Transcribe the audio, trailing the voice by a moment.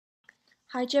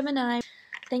Hi Gemini,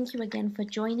 thank you again for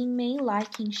joining me,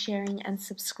 liking, sharing and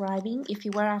subscribing. If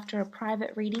you were after a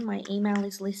private reading, my email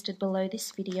is listed below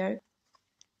this video.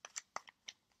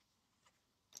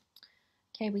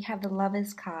 Okay, we have the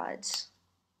Lovers card,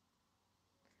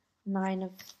 Nine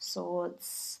of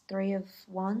Swords, Three of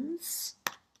Wands,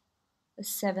 the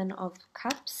Seven of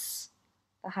Cups,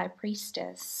 the High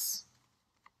Priestess,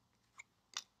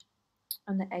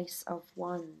 and the Ace of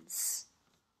Wands.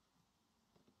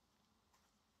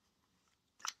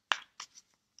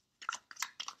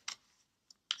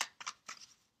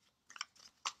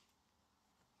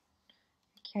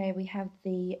 Okay, we have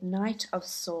the Knight of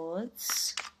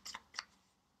Swords,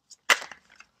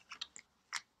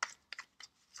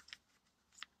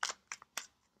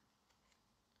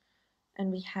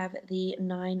 and we have the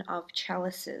Nine of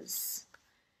Chalices.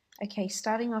 Okay,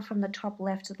 starting off from the top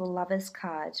left of the Lovers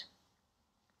card.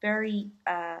 Very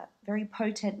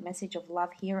potent message of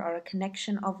love here, or a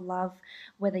connection of love,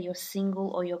 whether you're single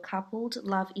or you're coupled.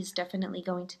 Love is definitely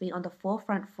going to be on the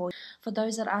forefront for you. For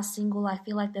those that are single, I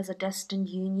feel like there's a destined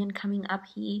union coming up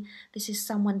here. This is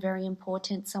someone very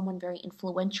important, someone very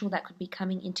influential that could be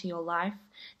coming into your life.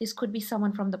 This could be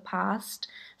someone from the past,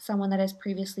 someone that has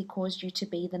previously caused you to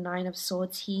be the Nine of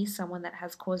Swords here, someone that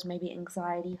has caused maybe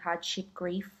anxiety, hardship,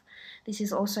 grief. This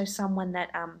is also someone that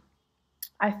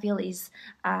I feel is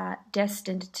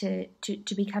destined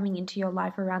to be coming into your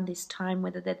life around this time,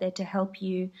 whether they're there to help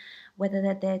you, whether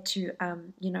they're there to,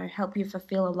 help you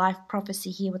fulfill a life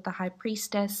prophecy here with the High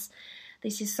Priestess.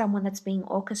 This is someone that's being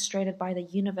orchestrated by the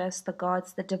universe, the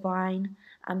gods, the divine.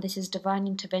 This is divine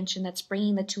intervention that's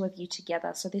bringing the two of you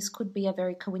together. So this could be a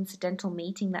very coincidental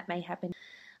meeting that may happen.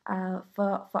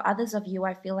 For others of you,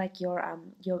 I feel like you're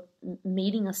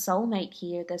meeting a soulmate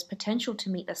here. There's potential to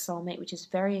meet a soulmate, which is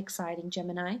very exciting,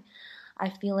 Gemini. I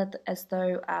feel it as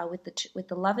though with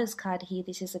the Lovers card here,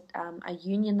 this is a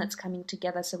union that's coming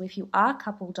together. So if you are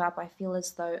coupled up, I feel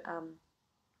as though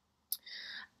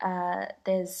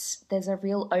there's a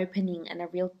real opening and a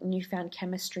real newfound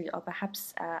chemistry, or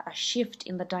perhaps a shift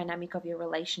in the dynamic of your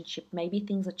relationship. Maybe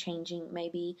things are changing,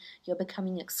 maybe you're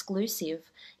becoming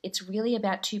exclusive. It's really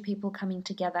about two people coming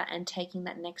together and taking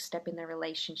that next step in their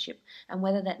relationship, and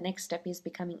whether that next step is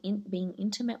being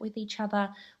intimate with each other,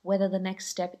 whether the next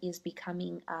step is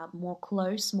becoming more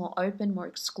close, more open, more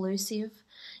exclusive.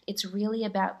 It's really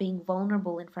about being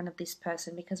vulnerable in front of this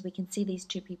person, because we can see these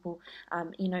two people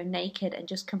naked and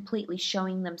just completely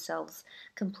showing themselves,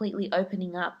 completely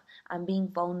opening up, being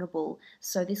vulnerable.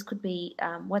 So this could be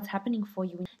what's happening for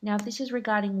you. Now, if this is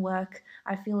regarding work,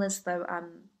 I feel as though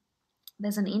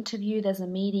there's an interview, there's a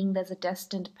meeting, there's a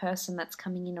destined person that's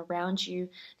coming in around you.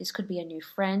 This could be a new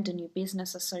friend, a new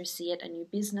business associate, a new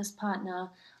business partner,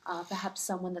 perhaps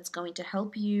someone that's going to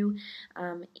help you,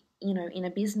 in a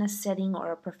business setting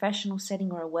or a professional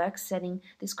setting or a work setting.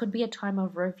 This could be a time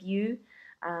of review,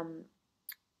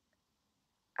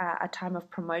 a time of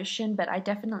promotion, but I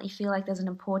definitely feel like there's an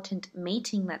important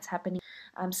meeting that's happening.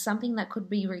 Something that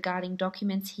could be regarding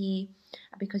documents here,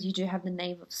 because you do have the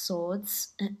Knave of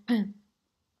Swords.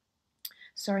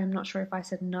 Sorry, I'm not sure if I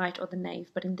said Knight or the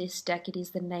Knave, but in this deck it is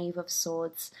the Knave of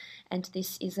Swords, and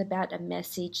this is about a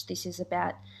message. This is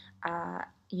about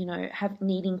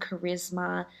needing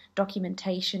charisma,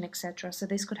 documentation, etc. So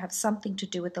this could have something to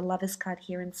do with the Lovers card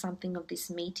here, and something of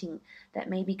this meeting that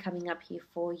may be coming up here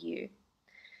for you.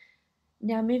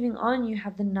 Now, moving on, you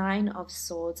have the Nine of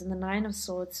Swords, and the Nine of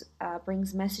Swords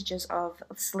brings messages of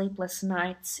sleepless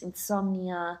nights,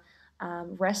 insomnia,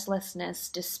 restlessness,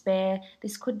 despair.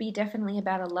 This could be definitely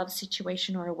about a love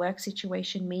situation or a work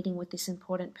situation, meeting with this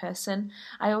important person.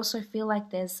 I also feel like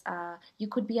you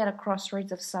could be at a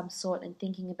crossroads of some sort and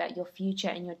thinking about your future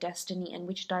and your destiny and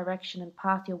which direction and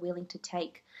path you're willing to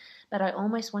take. But I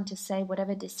almost want to say,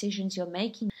 whatever decisions you're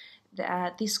making,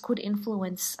 this could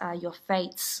influence your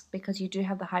fates, because you do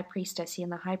have the High Priestess here,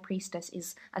 and the High Priestess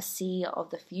is a seer of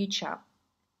the future.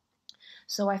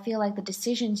 So I feel like the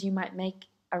decisions you might make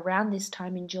around this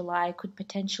time in July could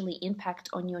potentially impact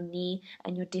on your near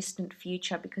and your distant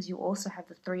future, because you also have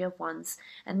the Three of Wands,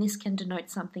 and this can denote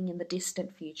something in the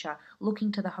distant future,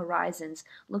 looking to the horizons,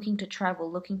 looking to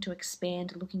travel, looking to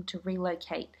expand, looking to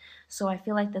relocate. So I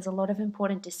feel like there's a lot of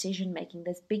important decision making.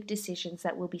 There's big decisions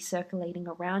that will be circulating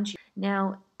around you.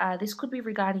 Now, this could be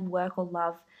regarding work or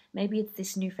love. Maybe it's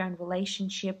this newfound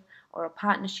relationship or a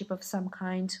partnership of some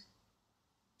kind,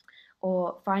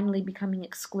 or finally becoming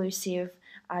exclusive.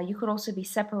 You could also be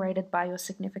separated by your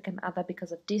significant other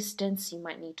because of distance. You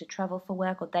might need to travel for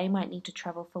work, or they might need to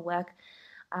travel for work.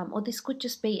 Or this could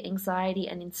just be anxiety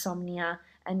and insomnia,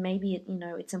 and maybe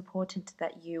it's important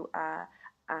that you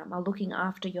are looking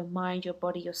after your mind, your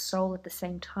body, your soul at the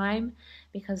same time,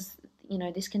 because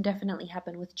this can definitely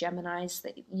happen with Geminis,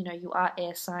 that you are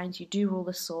air signs, you do rule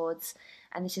the swords,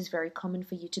 and this is very common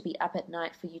for you to be up at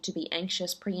night, for you to be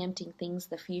anxious, preempting things,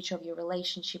 the future of your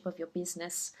relationship, of your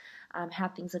business, how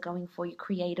things are going for you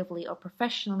creatively or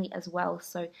professionally as well.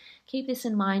 So keep this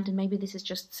in mind, and maybe this is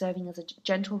just serving as a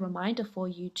gentle reminder for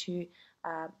you to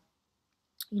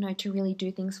to really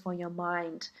do things for your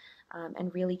mind,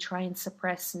 and really try and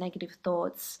suppress negative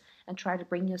thoughts and try to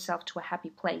bring yourself to a happy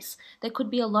place. There could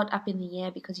be a lot up in the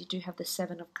air because you do have the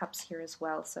Seven of Cups here as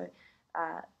well. So,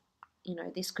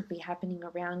 this could be happening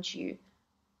around you.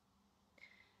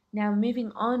 Now,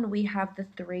 moving on, we have the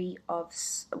Three of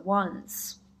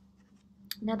Wands.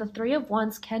 Now, the Three of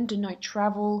Wands can denote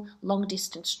travel,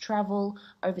 long-distance travel,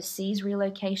 overseas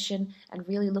relocation, and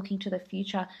really looking to the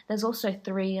future. There's also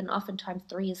three, and oftentimes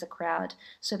three is a crowd.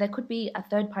 So there could be a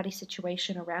third-party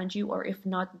situation around you, or if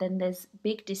not, then there's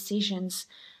big decisions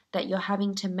that you're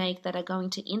having to make that are going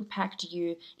to impact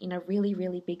you in a really,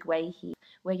 really big way here,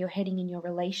 where you're heading in your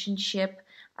relationship.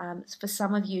 For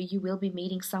some of you, you will be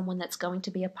meeting someone that's going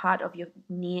to be a part of your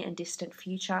near and distant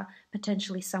future,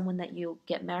 potentially someone that you'll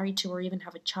get married to or even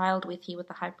have a child with here with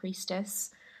the High Priestess.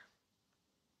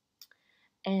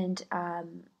 And,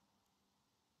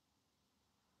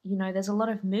 there's a lot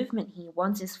of movement here.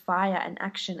 Wands is fire and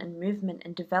action and movement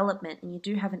and development, and you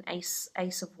do have an Ace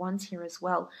of Wands here as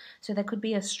well. So there could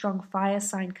be a strong fire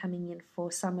sign coming in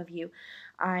for some of you.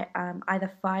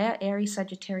 Either fire, Aries,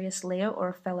 Sagittarius, Leo, or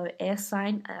a fellow air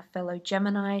sign, a fellow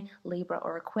Gemini, Libra,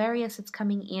 or Aquarius that's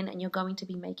coming in, and you're going to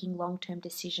be making long-term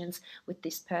decisions with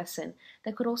this person.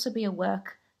 There could also be a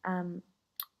work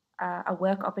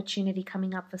opportunity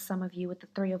coming up for some of you with the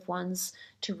Three of Wands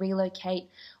to relocate,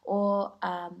 or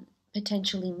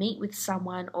potentially meet with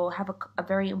someone or have a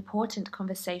very important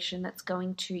conversation that's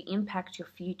going to impact your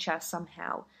future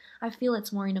somehow. I feel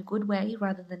it's more in a good way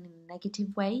rather than in a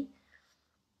negative way.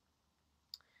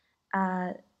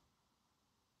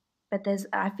 But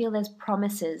I feel there's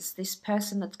promises. This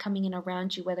person that's coming in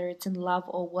around you, whether it's in love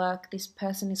or work, this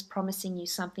person is promising you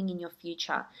something in your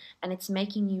future, and it's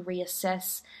making you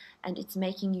reassess, and it's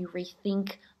making you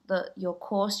rethink your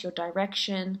course, your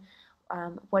direction,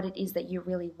 what it is that you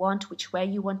really want, which way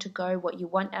you want to go, what you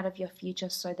want out of your future.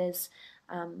 So there's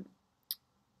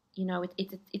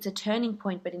it's a turning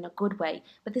point, but in a good way.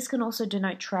 But this can also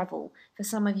denote travel. For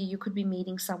some of you, you could be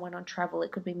meeting someone on travel.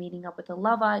 It could be meeting up with a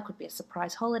lover. It could be a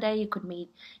surprise holiday. It could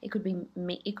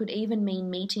even mean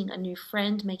meeting a new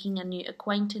friend, making a new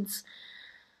acquaintance,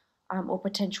 or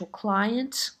potential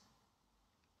client.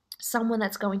 Someone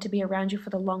that's going to be around you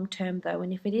for the long term, though.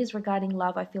 And if it is regarding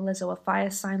love, I feel as though a fire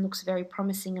sign looks very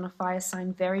promising, and a fire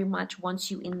sign very much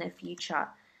wants you in their future.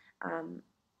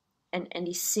 And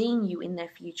is seeing you in their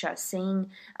future,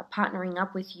 partnering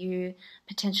up with you,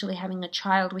 potentially having a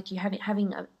child with you,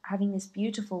 having this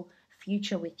beautiful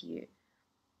future with you.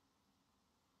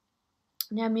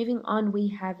 Now, moving on, we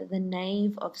have the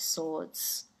Knave of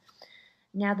Swords.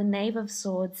 Now, the Knave of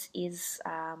Swords is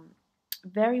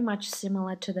very much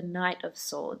similar to the Knight of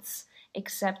Swords,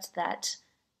 except that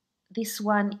this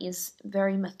one is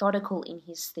very methodical in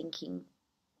his thinking,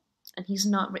 and he's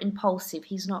not impulsive.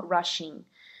 He's not rushing.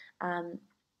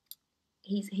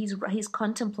 He's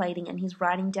contemplating, and he's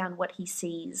writing down what he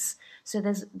sees. So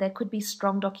there could be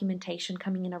strong documentation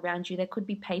coming in around you. There could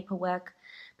be paperwork,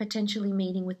 potentially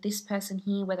meeting with this person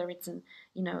here, whether it's an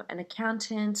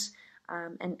accountant,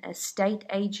 an estate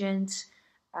agent,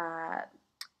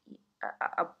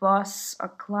 a boss, a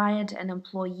client, an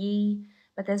employee.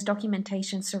 But there's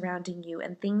documentation surrounding you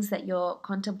and things that you're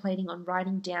contemplating on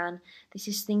writing down. This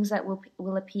is things that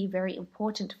will appear very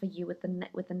important for you with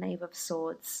the Knave of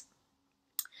Swords.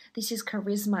 This is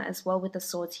charisma as well with the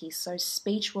swords here, so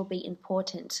speech will be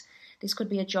important. This could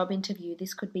be a job interview.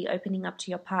 This could be opening up to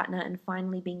your partner and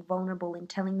finally being vulnerable and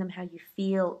telling them how you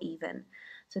feel even.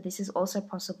 So this is also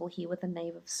possible here with the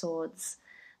Knave of Swords.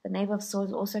 The Knave of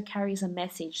Swords also carries a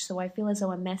message, so I feel as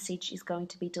though a message is going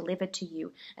to be delivered to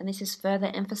you, and this is further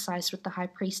emphasized with the High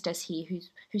Priestess here,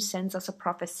 who sends us a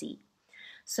prophecy.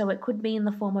 So it could be in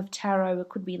the form of tarot, it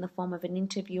could be in the form of an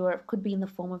interview, or it could be in the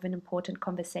form of an important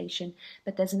conversation,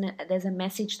 but there's a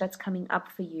message that's coming up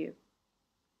for you,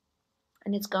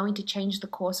 and it's going to change the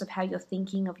course of how you're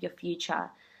thinking of your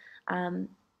future.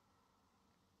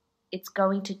 It's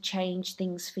going to change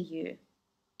things for you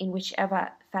in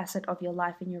whichever facet of your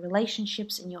life, in your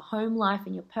relationships, in your home life,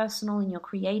 in your personal, in your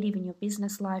creative, in your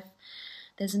business life.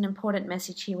 There's an important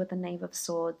message here with the Knave of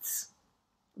Swords.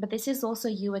 But this is also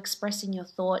you expressing your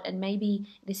thought, and maybe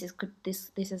this is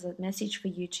a message for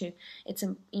you to,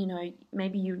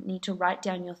 maybe you need to write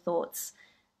down your thoughts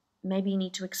Maybe you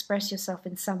need to express yourself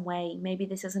in some way. Maybe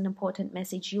this is an important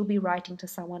message you'll be writing to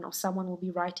someone, or someone will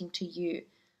be writing to you.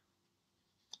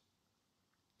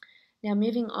 Now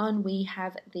moving on, we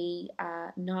have the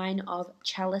Nine of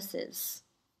Chalices.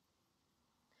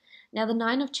 Now the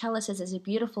Nine of Chalices is a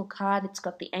beautiful card. It's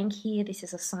got the Ankh here. This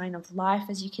is a sign of life,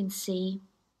 as you can see.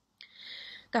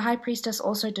 The High Priestess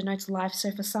also denotes life,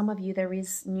 so for some of you there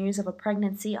is news of a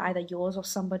pregnancy, either yours or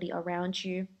somebody around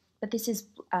you. But this is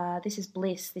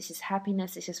bliss, this is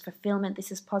happiness, this is fulfillment,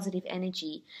 this is positive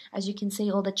energy. As you can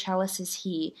see, all the chalices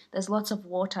here. There's lots of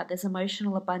water. There's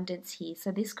emotional abundance here.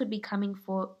 So this could be coming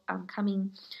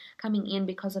in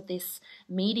because of this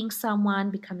meeting someone,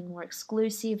 becoming more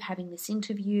exclusive, having this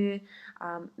interview,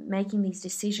 making these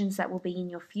decisions that will be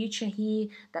in your future here,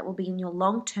 that will be in your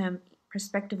long-term,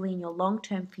 prospectively in your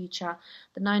long-term future.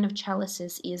 The Nine of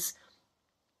Chalices is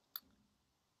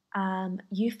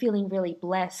you feeling really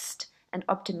blessed and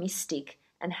optimistic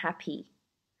and happy.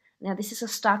 Now this is a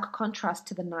stark contrast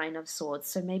to the Nine of Swords,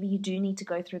 so maybe you do need to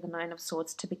go through the Nine of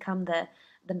Swords to become the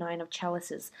Nine of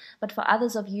Chalices. But for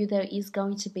others of you, there is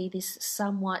going to be this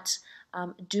somewhat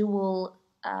dual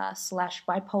slash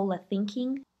bipolar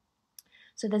thinking.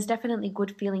 So there's definitely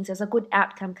good feelings. There's a good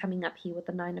outcome coming up here with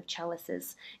the Nine of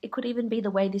Chalices. It could even be the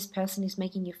way this person is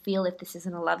making you feel if this is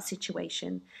in a love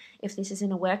situation. If this is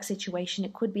in a work situation,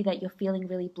 it could be that you're feeling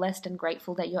really blessed and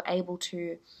grateful that you're able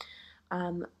to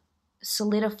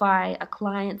solidify a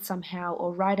client somehow,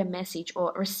 or write a message,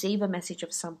 or receive a message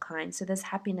of some kind. So there's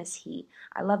happiness here.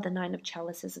 I love the Nine of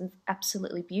Chalices, and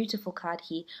absolutely beautiful card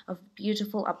here of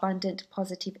beautiful, abundant,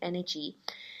 positive energy.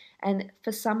 And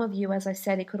for some of you, as I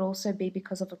said, it could also be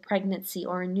because of a pregnancy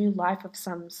or a new life of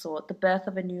some sort, the birth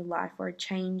of a new life, or a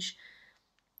change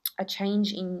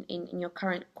in your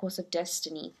current course of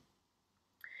destiny.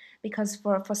 Because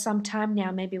for some time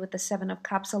now, maybe with the Seven of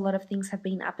Cups, a lot of things have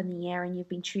been up in the air, and you've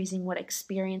been choosing what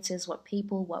experiences, what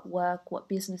people, what work, what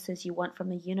businesses you want from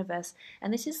the universe.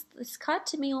 And this card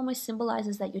to me almost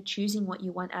symbolizes that you're choosing what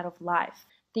you want out of life.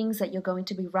 Things that you're going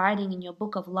to be writing in your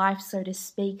book of life, so to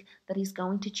speak, that is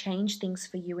going to change things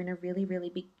for you in a really, really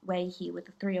big way here with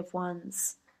the Three of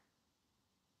Wands.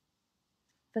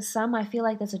 For some, I feel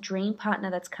like there's a dream partner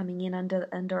that's coming in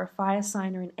under a fire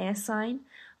sign or an air sign.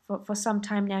 For some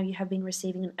time now, you have been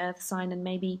receiving an earth sign, and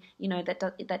maybe,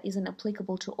 that isn't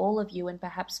applicable to all of you, and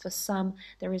perhaps for some,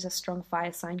 there is a strong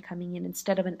fire sign coming in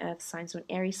instead of an earth sign, so an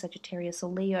Aries, Sagittarius, or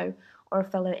Leo, or a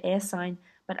fellow air sign.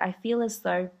 But I feel as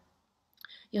though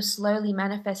you're slowly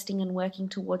manifesting and working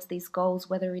towards these goals,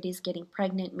 whether it is getting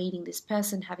pregnant, meeting this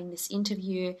person, having this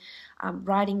interview,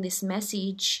 writing this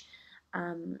message,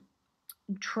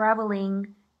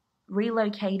 traveling,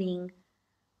 relocating.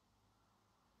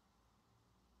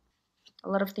 A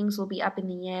lot of things will be up in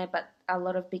the air, but a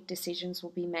lot of big decisions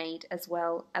will be made as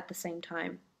well at the same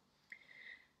time.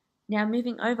 Now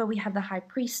moving over, we have the High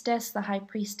Priestess. The High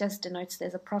Priestess denotes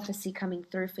there's a prophecy coming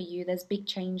through for you. There's big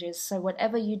changes. So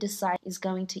whatever you decide is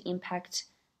going to impact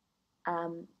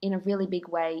in a really big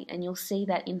way. And you'll see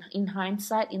that in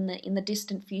hindsight, in the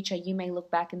distant future, you may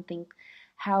look back and think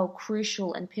how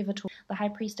crucial and pivotal. The High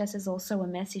Priestess is also a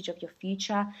message of your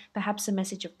future, perhaps a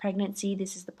message of pregnancy.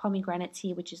 This is the pomegranates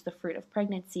here, which is the fruit of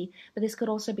pregnancy, but this could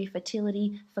also be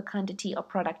fertility, fecundity, or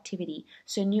productivity.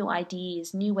 So new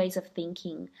ideas, new ways of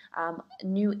thinking,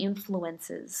 new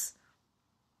influences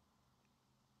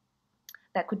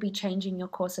that could be changing your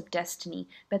course of destiny.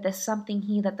 But there's something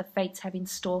here that the fates have in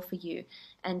store for you.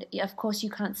 And of course you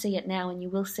can't see it now, and you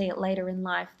will see it later in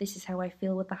life. This is how I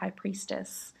feel with the High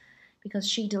Priestess, because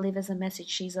she delivers a message.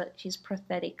 She's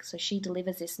prophetic, so she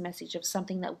delivers this message of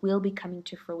something that will be coming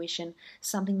to fruition,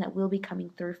 something that will be coming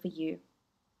through for you.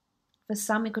 For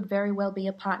some, it could very well be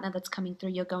a partner that's coming through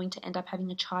you're going to end up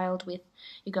having a child with,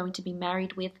 you're going to be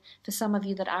married with. For some of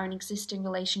you that are in an existing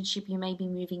relationship, you may be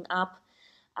moving up,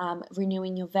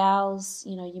 renewing your vows.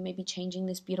 You may be changing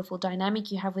this beautiful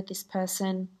dynamic you have with this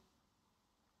person.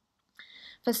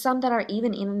 For some that are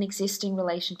even in an existing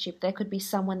relationship, there could be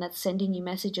someone that's sending you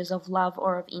messages of love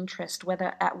or of interest,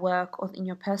 whether at work or in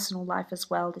your personal life as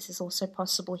well. This is also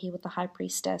possible here with the High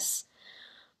Priestess.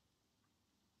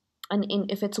 And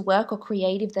if it's work or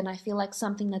creative, then I feel like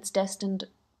something that's destined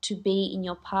to be in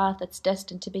your path, that's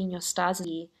destined to be in your stars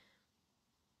here.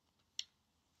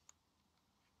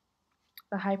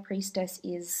 The High Priestess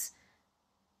is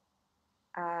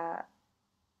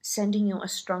sending you a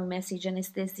strong message, and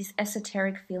there's this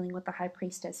esoteric feeling with the High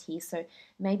Priestess here. So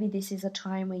maybe this is a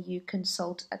time where you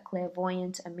consult a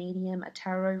clairvoyant, a medium, a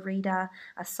tarot reader,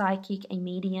 a psychic, a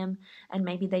medium, and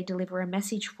maybe they deliver a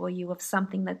message for you of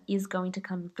something that is going to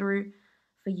come through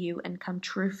for you and come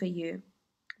true for you.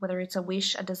 whether it's a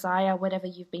wish, a desire, whatever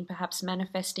you've been perhaps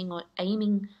manifesting or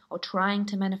aiming or trying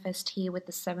to manifest here with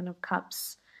the Seven of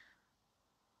Cups.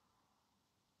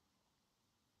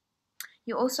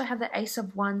 You also have the Ace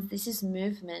of Wands. This is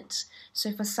movement.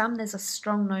 So for some, there's a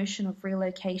strong notion of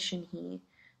relocation here.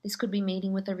 This could be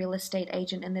meeting with a real estate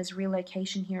agent, and there's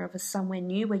relocation here of somewhere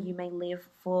new where you may live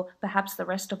for perhaps the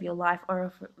rest of your life, or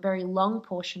a very long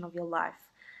portion of your life.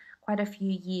 Quite a few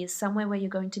years, somewhere where you're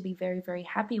going to be very, very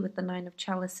happy with the Nine of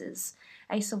Chalices.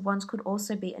 Ace of Wands could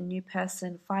also be a new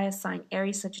person, fire sign,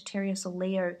 Aries, Sagittarius, or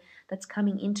Leo, that's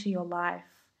coming into your life.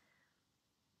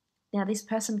 Now, this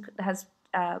person has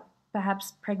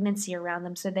perhaps pregnancy around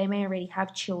them, so they may already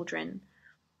have children,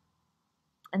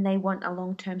 and they want a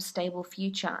long-term stable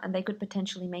future, and they could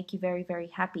potentially make you very, very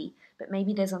happy. But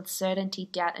maybe there's uncertainty,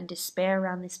 doubt, and despair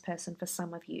around this person for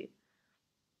some of you.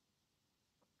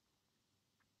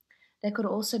 There could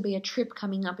also be a trip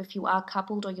coming up if you are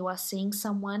coupled or you are seeing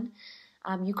someone.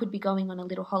 You could be going on a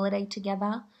little holiday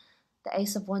together. The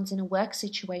Ace of Wands in a work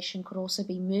situation could also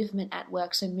be movement at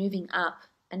work, so moving up.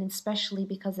 And especially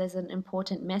because there's an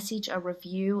important message, a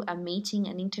review, a meeting,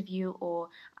 an interview, or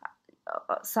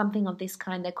something of this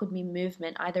kind. There could be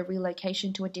movement, either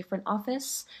relocation to a different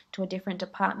office, to a different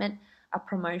department, a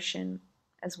promotion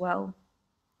as well,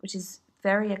 which is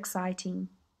very exciting.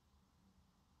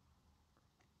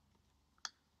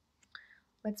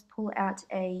 Let's pull out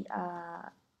a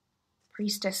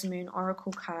Priestess Moon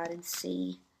Oracle card and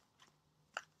see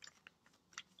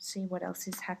what else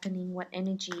is happening, what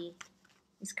energy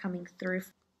is coming through.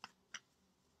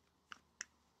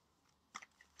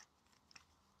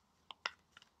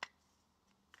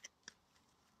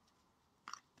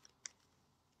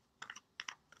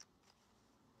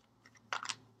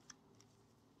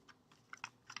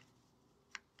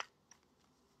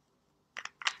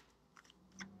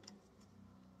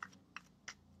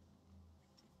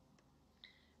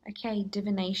 Okay,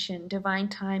 divination, divine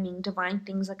timing, divine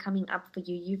things are coming up for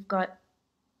you. You've got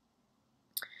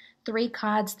 3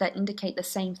 cards that indicate the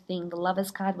same thing. The Lover's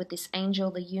card with this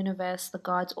angel, the universe, the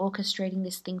gods orchestrating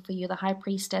this thing for you, the High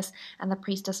Priestess, and the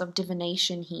Priestess of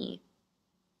Divination here.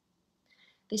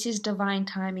 This is divine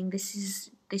timing. This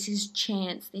is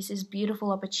chance. This is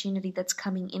beautiful opportunity that's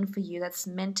coming in for you, that's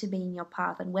meant to be in your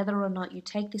path. And whether or not you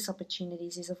take these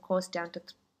opportunities is, of course, down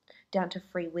to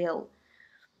free will.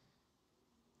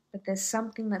 But there's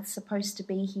something that's supposed to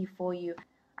be here for you.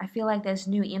 I feel like there's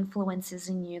new influences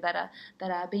in you that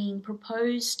are being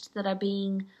proposed, that are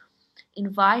being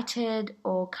invited,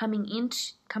 or coming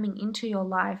into your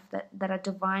life that are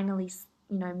divinely,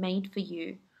 made for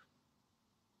you.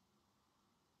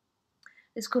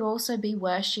 This could also be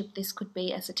worship. This could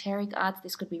be esoteric arts.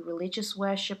 This could be religious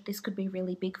worship. This could be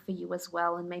really big for you as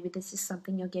well. And maybe this is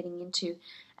something you're getting into.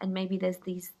 And maybe there's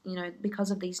these,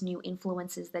 because of these new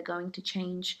influences, they're going to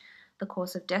change the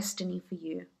course of destiny for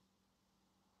you.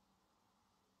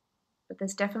 But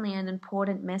there's definitely an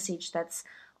important message that's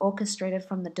orchestrated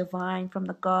from the divine, from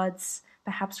the gods,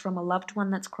 perhaps from a loved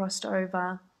one that's crossed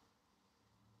over.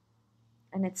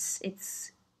 And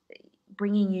it's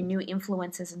bringing you new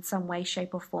influences in some way,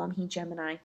 shape, or form here, Gemini.